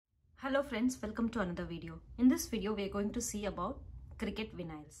Hello friends, welcome to another video. In this video, we are going to see about Cricut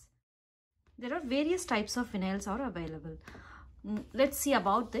vinyls. There are various types of vinyls are available. Let's see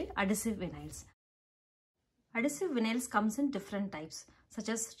about the adhesive vinyls. Adhesive vinyls comes in different types such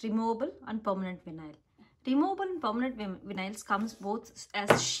as removable and permanent vinyl. Removable and permanent vinyls comes both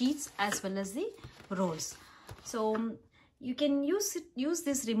as sheets as well as the rolls. So you can use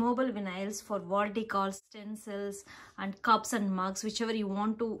these removable vinyls for wall decals, stencils and cups and mugs, whichever you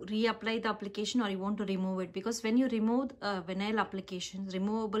want to reapply the application or you want to remove it, because when you remove vinyl applications,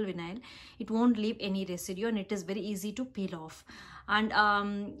 removable vinyl, it won't leave any residue and it is very easy to peel off. And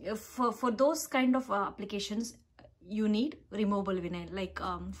for those kind of applications, you need removable vinyl, like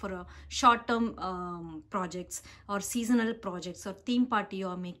for a short-term projects or seasonal projects or theme party you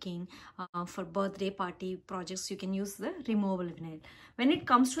are making, for birthday party projects, you can use the removable vinyl. When it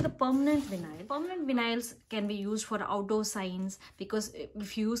comes to the permanent vinyls can be used for outdoor signs, because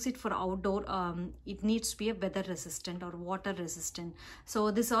if you use it for outdoor, it needs to be a weather resistant or water resistant.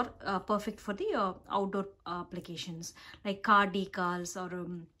 So these are perfect for the outdoor applications like car decals, or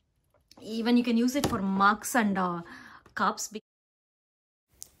even you can use it for mugs and cups.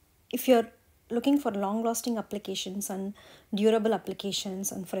 If you're looking for long-lasting applications and durable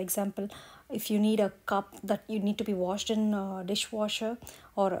applications, and for example, if you need a cup that you need to be washed in a dishwasher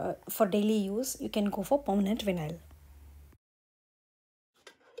or for daily use, you can go for permanent vinyl.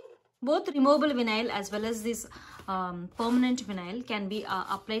 Both removable vinyl as well as this permanent vinyl can be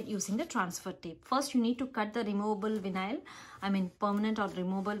applied using the transfer tape. First, you need to cut the removable vinyl, permanent or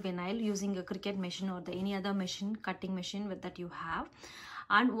removable vinyl, using a Cricut machine or any other machine, cutting machine that you have.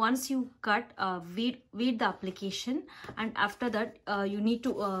 And once you cut, weed the application, and after that you need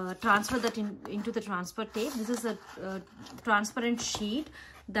to transfer that into the transfer tape. This is a transparent sheet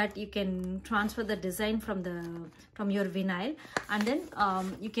that you can transfer the design from your vinyl, and then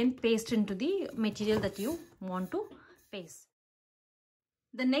you can paste into the material that you want to paste.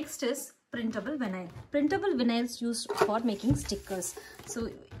 The next is printable vinyl. Printable vinyls used for making stickers. So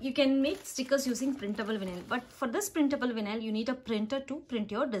you can make stickers using printable vinyl, but for this printable vinyl you need a printer to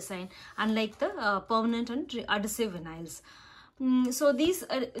print your design, unlike the permanent and adhesive vinyls. So these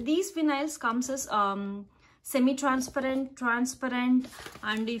vinyls comes as semi-transparent, transparent,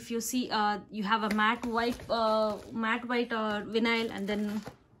 and if you see you have a matte white vinyl, and then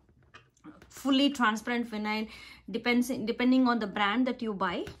fully transparent vinyl. Depending on the brand that you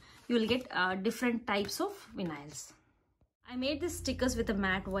buy, you will get different types of vinyls. I made these stickers with a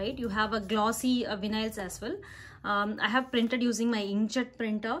matte white. You have a glossy vinyls as well. I have printed using my inkjet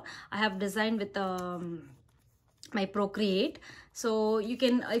printer. I have designed with my Procreate. So you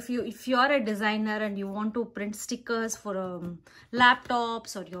can, if you are a designer and you want to print stickers for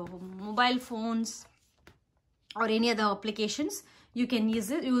laptops or your mobile phones or any other applications, you can use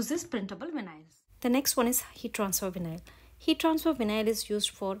this printable vinyls. The next one is heat transfer vinyl. Heat transfer vinyl is used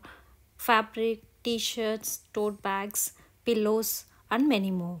for fabric, t-shirts, tote bags, pillows and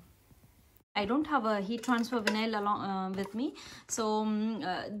many more. I don't have a heat transfer vinyl along with me, so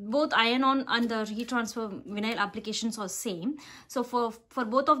both iron-on and the heat transfer vinyl applications are same. So for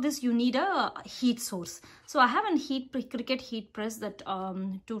both of this you need a heat source. So I have a Cricut heat press that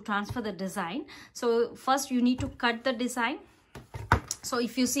to transfer the design. So first you need to cut the design. So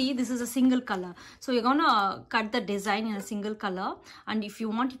if you see, this is a single color, so you're gonna cut the design in a single color, and if you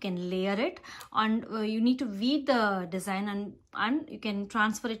want you can layer it, and you need to weed the design, and you can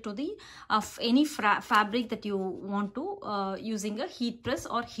transfer it to the any fabric that you want to using a heat press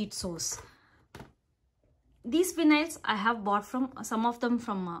or heat source. These vinyls I have bought from some of them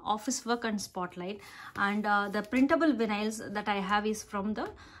from Office Work and Spotlight, and the printable vinyls that I have is from the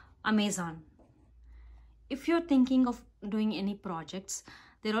Amazon. If you're thinking of doing any projects,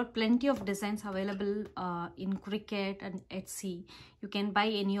 there are plenty of designs available in Cricut and Etsy. You can buy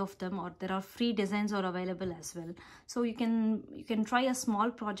any of them, or there are free designs are available as well. So you can try a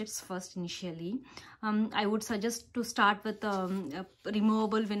small projects first initially. I would suggest to start with a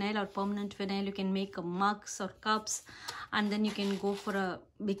removable vinyl or permanent vinyl. You can make mugs or cups, and then you can go for a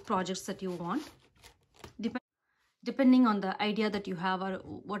big projects that you want. Depending on the idea that you have, or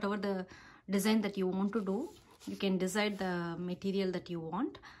whatever the design that you want to do, you can decide the material that you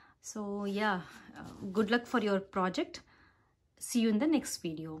want. So yeah, good luck for your project. See you in the next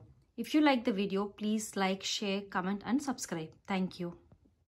video. If you like the video, please like, share, comment and subscribe. Thank you.